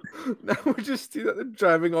 Now we're just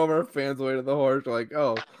driving all of our fans away to the horror show. Like,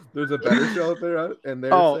 oh, there's a better show out there, and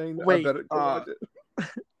they're saying that I better go watch it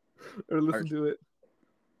or listen to it.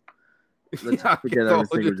 Let's forget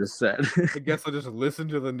everything we just said. I guess I'll just listen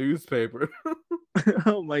to the newspaper.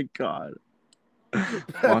 Oh my god.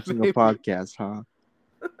 Watching a podcast, huh?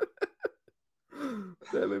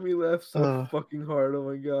 That made me laugh so fucking hard. Oh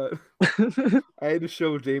my god. I had to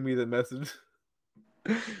show Jamie the message.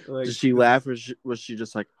 Like, did she laugh or was she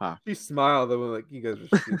just like, huh? She smiled and was like, you guys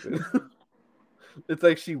are stupid. It's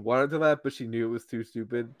like she wanted to laugh, but she knew it was too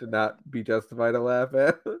stupid to not be justified to laugh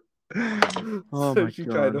at. Oh so my she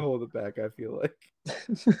god. tried to hold it back, I feel like.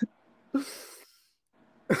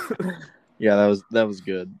 Yeah, that was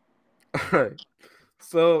good. All right.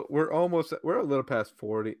 So we're a little past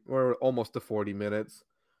 40. We're almost to 40 minutes.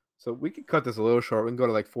 So we could cut this a little short. We can go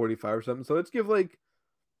to like 45 or something. So let's give like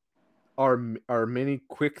our mini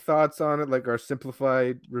quick thoughts on it, like our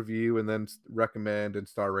simplified review, and then recommend and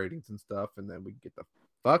star ratings and stuff, and then we get the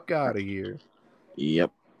fuck out of here.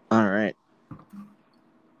 Yep. All right.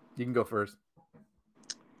 You can go first.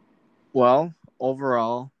 Well,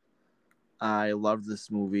 overall, I loved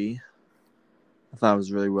this movie. I thought it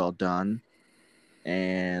was really well done.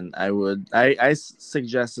 And I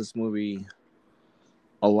suggest this movie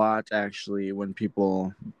a lot, actually, when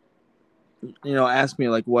people, ask me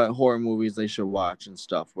like what horror movies they should watch and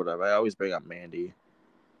stuff, whatever. I always bring up Mandy.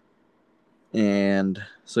 And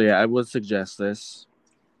so, yeah, I would suggest this.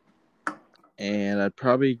 And I'd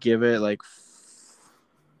probably give it like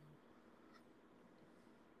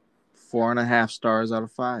 4.5 stars out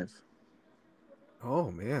of 5.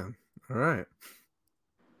 Oh, man. All right.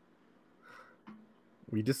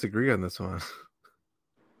 We disagree on this one.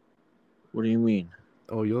 What do you mean?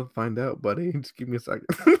 Oh, you'll find out, buddy. Just give me a second.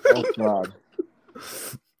 Oh, God.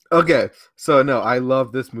 Okay, so no, I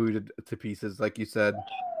love this movie to pieces, like you said.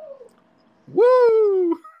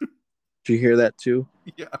 Woo! Did you hear that too?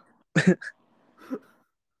 Yeah.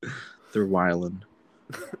 They're wildin'.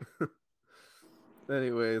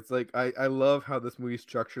 Anyway, it's like I love how this movie's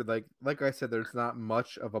structured. Like I said, there's not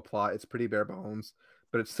much of a plot. It's pretty bare bones,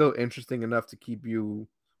 but it's still interesting enough to keep you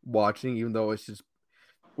watching, even though it's just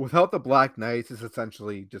without the Black Knights, it's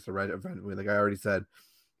essentially just a red event movie, like I already said.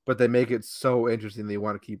 But they make it so interesting that you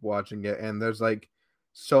want to keep watching it. And there's like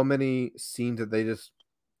so many scenes that they just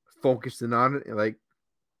focused in on it. Like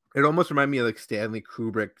it almost reminded me of like Stanley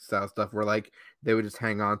Kubrick style stuff where like they would just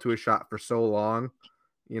hang on to a shot for so long,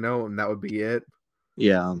 and that would be it.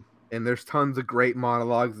 Yeah. And there's tons of great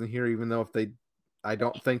monologues in here, even though I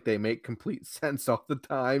don't think they make complete sense all the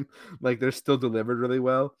time. Like they're still delivered really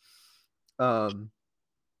well. Um,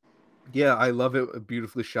 yeah, I love it.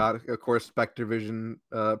 Beautifully shot. Of course, Spectre Vision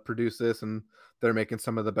produced this, and they're making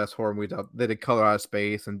some of the best horror movies out. They did Color Out of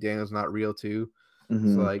Space and Daniel's Not Real too. So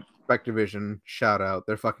Mm-hmm. like Spectre Vision, shout out.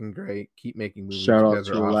 They're fucking great. Keep making movies. Shout You out guys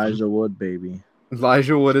to are awesome. Elijah Wood, baby.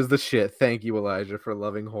 Elijah Wood is the shit. Thank you, Elijah, for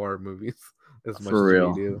loving horror movies as much For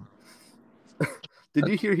as we real. do. Did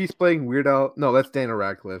you hear he's playing Weird Al? No, that's Daniel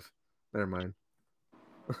Radcliffe. Never mind.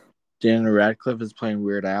 Daniel Radcliffe is playing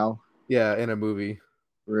Weird Al. Yeah, in a movie.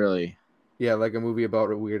 Really? Yeah, like a movie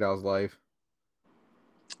about Weird Al's life.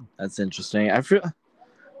 That's interesting. I feel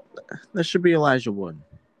that should be Elijah Wood.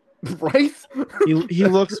 Right? He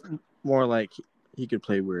looks more like he could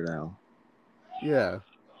play Weird Al. Yeah.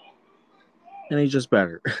 And he's just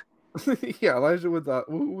better. Yeah, Elijah Wood's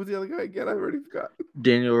who was the other guy again? I already forgot.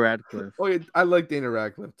 Daniel Radcliffe. Oh yeah, I like Daniel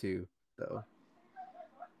Radcliffe too, though.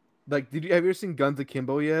 Like, have you ever seen Guns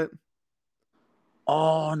Akimbo yet?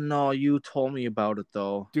 Oh no, you told me about it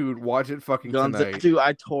though. Dude, watch it fucking Guns. tonight. Dude,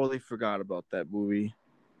 I totally forgot about that movie.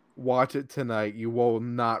 Watch it tonight. You will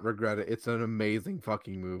not regret it. It's an amazing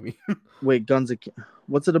fucking movie. Wait,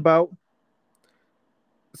 what's it about?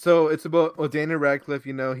 So it's about Daniel Radcliffe.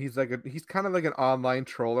 He's kind of like an online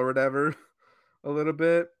troll or whatever, a little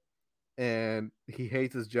bit, and he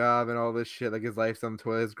hates his job and all this shit. Like his life's on the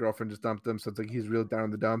toilet. His girlfriend just dumped him, so it's like he's real down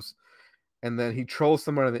in the dumps. And then he trolls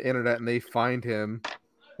someone on the internet, and they find him,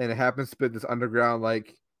 and it happens to be this underground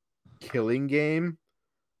like killing game,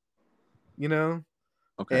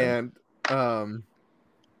 Okay. And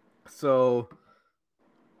so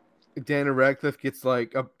Daniel Radcliffe gets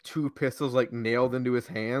like two pistols like nailed into his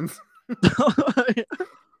hands.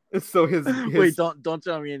 And so his Wait, don't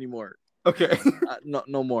tell me anymore. Okay.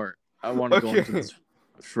 No more. I want to go into this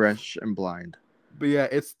fresh and blind. But yeah,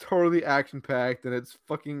 it's totally action packed and it's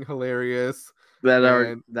fucking hilarious. That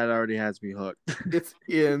already has me hooked. It's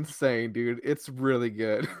insane, dude. It's really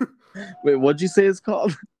good. Wait, what'd you say it's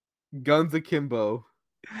called? Guns Akimbo.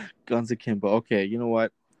 Guns Akimbo. Okay, you know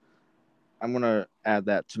what? I'm gonna add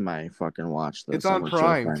that to my fucking watch list. It's on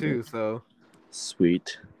Prime too, so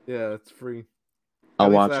sweet. Yeah, it's free.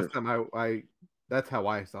 I'll watch last it. Time that's how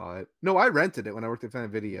I saw it. No, I rented it when I worked at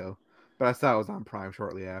Fan Video, but I saw it was on Prime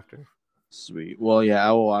shortly after. Sweet. Well, yeah,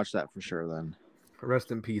 I will watch that for sure then.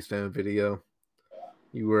 Rest in peace, Fan Video.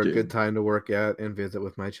 You were a good time to work at and visit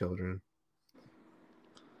with my children.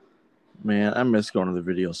 Man, I miss going to the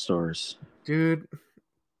video stores. Dude,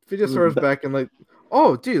 video stores back in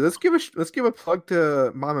oh, dude, let's give a plug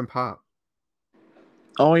to Mom and Pop.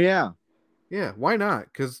 Oh yeah. Yeah, why not?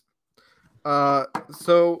 Because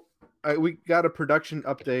we got a production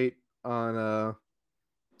update on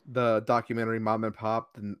the documentary Mom and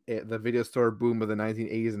Pop, the video store boom of the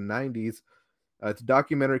 1980s and 90s. It's a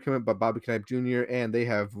documentary coming by Bobby Knipe Jr. and they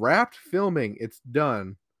have wrapped filming. It's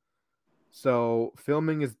done. So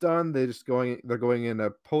filming is done. They're going into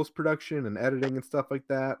post-production and editing and stuff like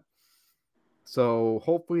that. So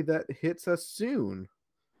hopefully that hits us soon.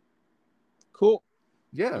 Cool.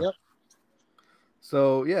 Yeah. Yep.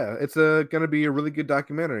 So yeah, it's gonna be a really good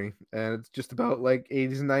documentary, and it's just about like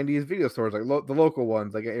 80s and 90s video stores, like the local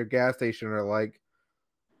ones, like at your gas station, or like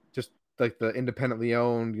just like the independently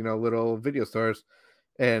owned, little video stores.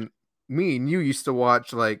 And me and you used to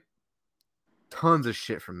watch like tons of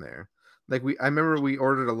shit from there. Like I remember we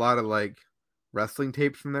ordered a lot of like wrestling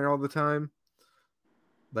tapes from there all the time,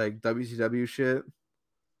 like WCW shit.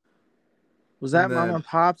 Was that Mom and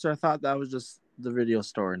Pop's, or I thought that was just the video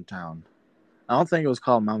store in town? I don't think it was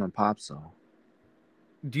called Mom and Pop's though.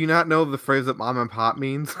 Do you not know the phrase that Mom and Pop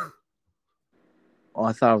means? Oh,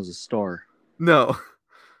 I thought it was a store. No.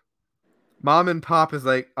 Mom and Pop is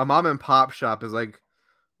like a mom and pop shop is like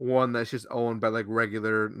one that's just owned by like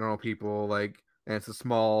regular normal people, like, and it's a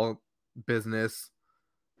small business,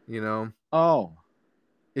 Oh.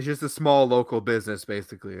 It's just a small local business,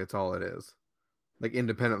 basically. It's all it is. like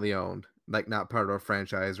independently owned, like not part of a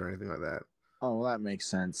franchise or anything like that. Oh, well, that makes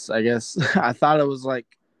sense. I guess I thought it was like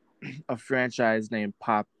a franchise named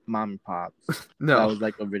Pop Mom and Pops. That No, was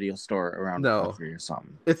like a video store around the no. country or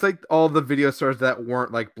something. It's like all the video stores that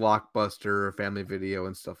weren't like Blockbuster or Family Video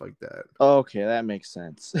and stuff like that. Okay, that makes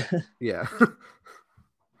sense. Yeah.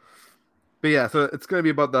 But yeah, so it's gonna be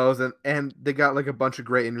about those, and they got like a bunch of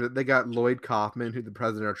great. They got Lloyd Kaufman, who's the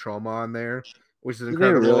president of Trauma, on there, which is Did they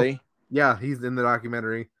incredible. really? Yeah, he's in the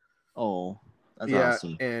documentary. Oh, that's Yeah,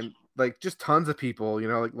 awesome. and like just tons of people,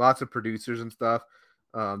 like lots of producers and stuff.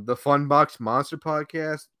 The Funbox Monster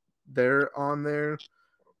podcast, they're on there.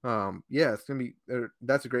 Yeah, it's gonna be.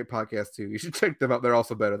 That's a great podcast too. You should check them out. They're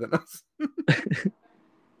also better than us.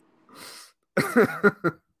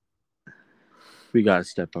 We gotta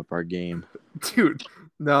step up our game. Dude,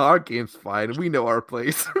 no, our game's fine. We know our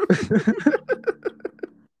place.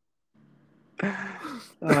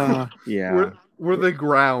 Yeah. We're the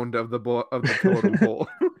ground of the totem pole.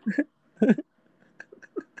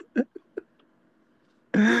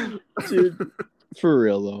 Dude, for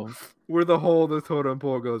real though. We're the hole the totem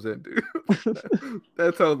pole goes into.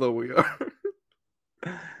 That's how low we are.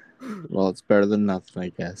 Well, it's better than nothing, I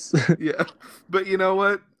guess. Yeah, but you know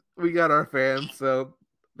what? We got our fans, so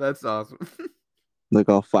that's awesome. Like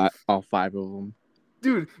all five of them.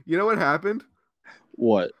 Dude, you know what happened?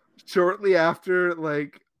 What? Shortly after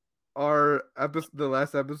like our episode, the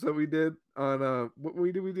last episode we did on what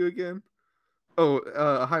we do again? Oh,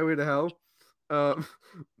 Highway to Hell.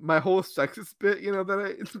 My whole sexist bit, that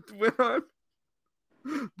I went on,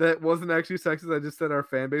 that wasn't actually sexist. I just said our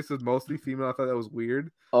fan base was mostly female. I thought that was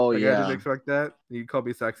weird. Oh, like, yeah. I didn't expect that. You called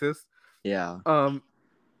me sexist. Yeah.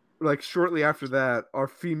 Like shortly after that, our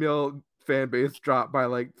female fan base dropped by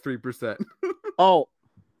like 3%. Oh.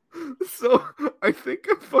 So I think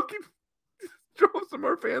I fucking drove some of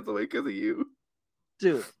our fans away because of you.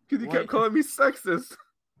 Dude. Because you kept calling me sexist.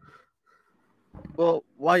 Well,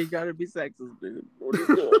 why you gotta be sexist, dude? What are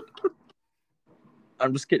you doing?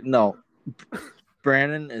 I'm just kidding. No.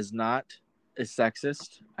 Brandon is not a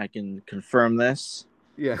sexist. I can confirm this.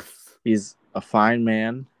 Yes. He's a fine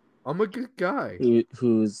man. I'm a good guy.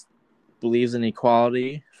 Who's believes in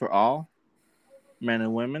equality for all men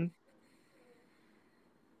and women.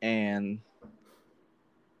 And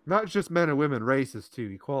not just men and women, races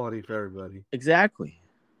too. Equality for everybody. Exactly.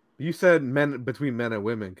 You said men between men and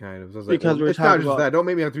women, kind of. So I was because like, well, it's not just that. Don't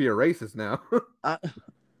make me have to be a racist now.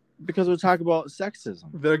 Because we're talking about sexism.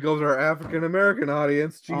 There goes our African American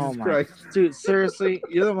audience. Jesus Christ. Dude, seriously,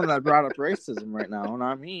 you're the one that brought up racism right now,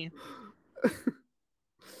 not me.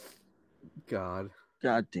 God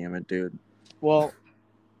damn it, dude. Well,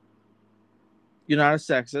 you're not a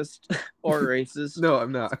sexist or racist. No,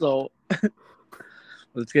 I'm not. So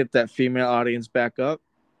let's get that female audience back up.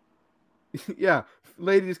 Yeah,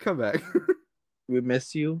 ladies, come back. We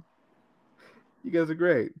miss you. You guys are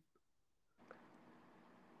great.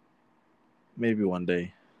 Maybe one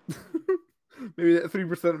day. Maybe that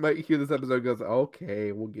 3% might hear this episode and goes,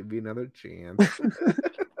 okay, we'll give you another chance.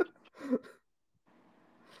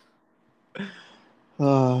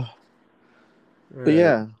 But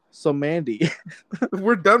yeah, so Mandy.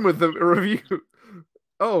 We're done with the review.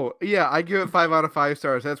 Oh, yeah, I give it 5 out of 5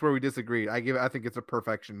 stars. That's where we disagreed. I think it's a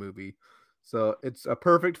perfection movie. So it's a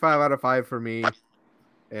perfect 5 out of 5 for me.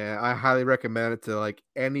 And I highly recommend it to like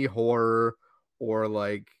any horror or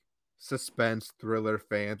like suspense thriller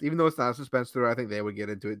fans. Even though it's not a suspense thriller, I think they would get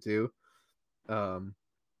into it too.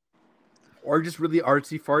 Or just really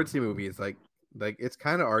artsy fartsy movies. Like it's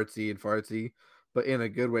kind of artsy and fartsy, but in a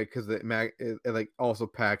good way because it like also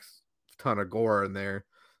packs a ton of gore in there.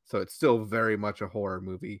 So it's still very much a horror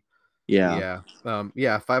movie. Yeah.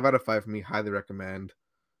 Yeah. 5 out of 5 for me. Highly recommend.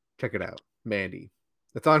 Check it out. Mandy.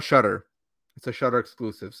 It's on Shudder. It's a Shudder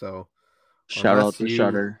exclusive. So shout out to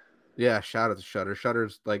Shudder. Yeah, shout out to Shudder.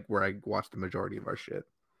 Shudder's like where I watch the majority of our shit.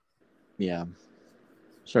 Yeah.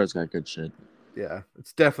 Shudder's got good shit. Yeah.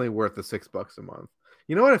 It's definitely worth the $6 a month.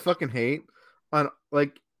 You know what I fucking hate? I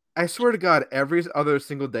swear to God, every other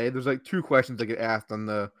single day, there's like 2 questions that get asked on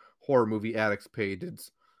the horror movie addicts page.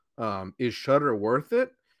 It's is Shudder worth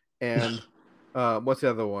it? And what's the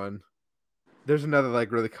other one? There's another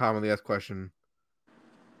like really commonly asked question.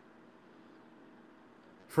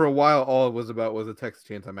 For a while, all it was about was the Texas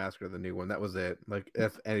Chainsaw Massacre, the new one. That was it. Like,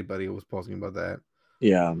 if anybody was posting about that.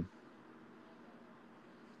 Yeah.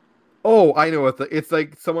 Oh, I know what it's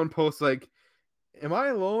like. Someone posts like, "Am I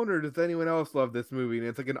alone or does anyone else love this movie?" And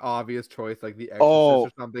it's like an obvious choice, like The Exorcist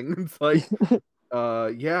or something. It's like,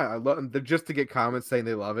 yeah, I love. They're just to get comments saying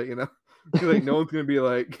they love it. Like no one's gonna be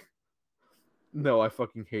like, "No, I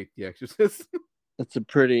fucking hate The Exorcist." It's a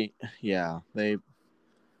pretty, yeah. They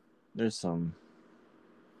There's some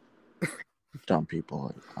dumb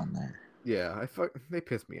people on there. Yeah, they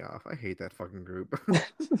piss me off. I hate that fucking group.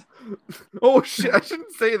 Oh shit! I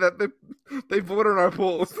shouldn't say that. They vote on our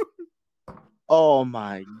polls. Oh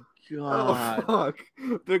my Oh god! fuck!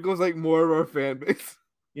 There goes like more of our fan base.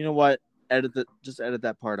 You know what? Just edit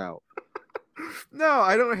that part out. No,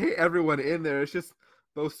 I don't hate everyone in there. It's just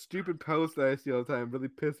those stupid posts that I see all the time really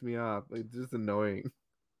piss me off. Like, it's just annoying.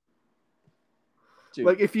 Dude.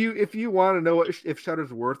 Like if you want to know if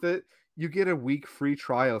Shutter's worth it, you get a week free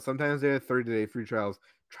trial. Sometimes they have 30-day free trials.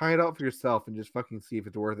 Try it out for yourself and just fucking see if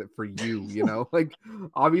it's worth it for you. You know, like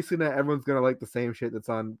obviously not everyone's gonna like the same shit that's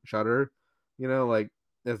on Shutter, you know, like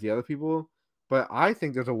as the other people. But I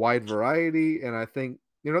think there's a wide variety, and I think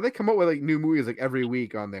they come up with like new movies like every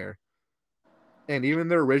week on there, and even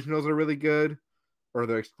their originals are really good, or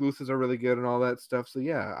their exclusives are really good, and all that stuff. So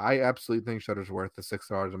yeah, I absolutely think Shutter's worth the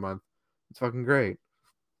 $6 a month. It's fucking great.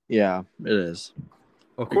 Yeah, it is.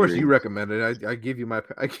 Of course, you recommend it. I give you my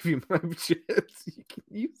shit. So you can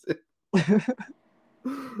use it.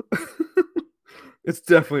 It's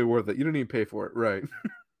definitely worth it. You don't even pay for it, right?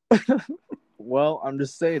 Well, I'm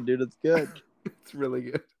just saying, dude, it's good. It's really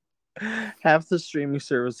good. Half the streaming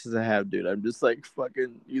services I have, dude, I'm just like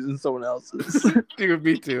fucking using someone else's. Dude,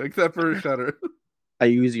 me too, except for Shudder. I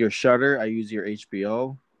use your Shudder. I use your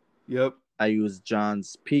HBO. Yep. I use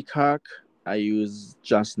John's Peacock. I use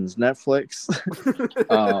Justin's Netflix.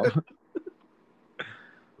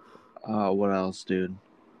 What else, dude?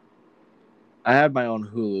 I have my own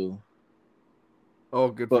Hulu. Oh,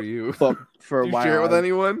 good for you. But for Do a you while, share it with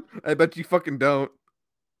anyone? I bet you fucking don't.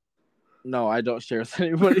 No, I don't share with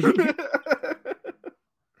anybody.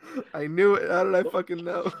 I knew it. How did I fucking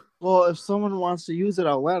know? Well, if someone wants to use it,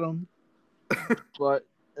 I'll let them. But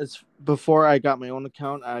it's before I got my own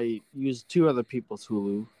account, I used 2 other people's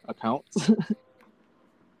Hulu accounts.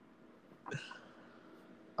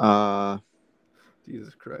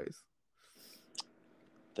 Jesus Christ.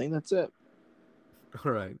 I think that's it.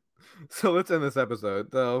 All right. So let's end this episode,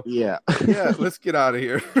 though. Yeah. Yeah, let's get out of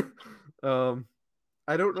here.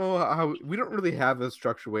 I don't know how we don't really have a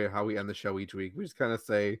structured way of how we end the show each week. We just kind of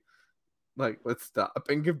say, like, let's stop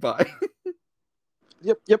and goodbye.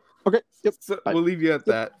 Yep. Okay. Yep. So we'll leave you at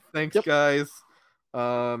that. Thanks, guys.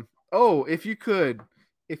 If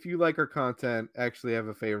you like our content, actually, I have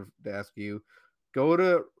a favor to ask you. Go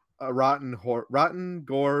to Rotten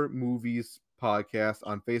Gore Movies podcast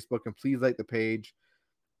on Facebook and please like the page.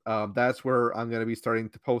 That's where I'm going to be starting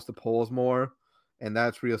to post the polls more, and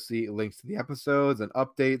that's where you'll see links to the episodes and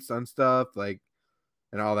updates on stuff and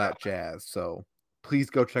all that jazz. So please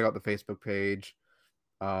go check out the Facebook page.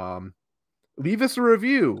 Leave us a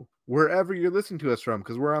review wherever you're listening to us from,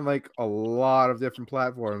 because we're on like a lot of different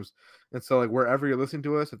platforms, and so like wherever you're listening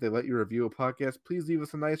to us, if they let you review a podcast, please leave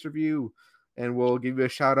us a nice review and we'll give you a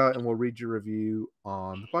shout out and we'll read your review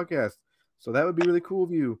on the podcast. So that would be really cool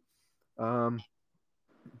of you.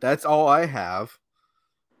 That's all I have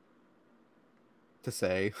to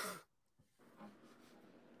say.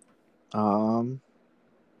 And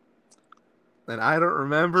I don't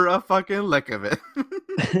remember a fucking lick of it.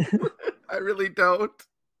 I really don't.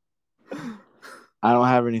 I don't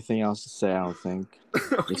have anything else to say, I don't think.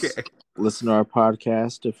 Okay. Just listen to our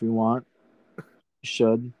podcast if you want. You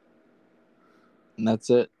should. And that's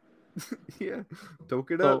it. Yeah.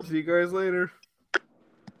 Toke it up. See you guys later.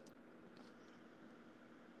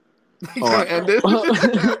 You gonna end it?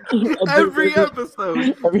 Every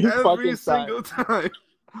episode. Every single time.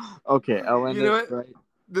 Okay, I'll end it. Right.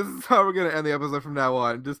 This is how we're gonna end the episode from now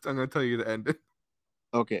on. I'm gonna tell you to end it.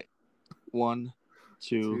 Okay. 1,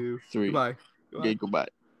 2, 3. Goodbye. Okay, goodbye.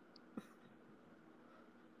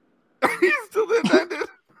 You still didn't end it.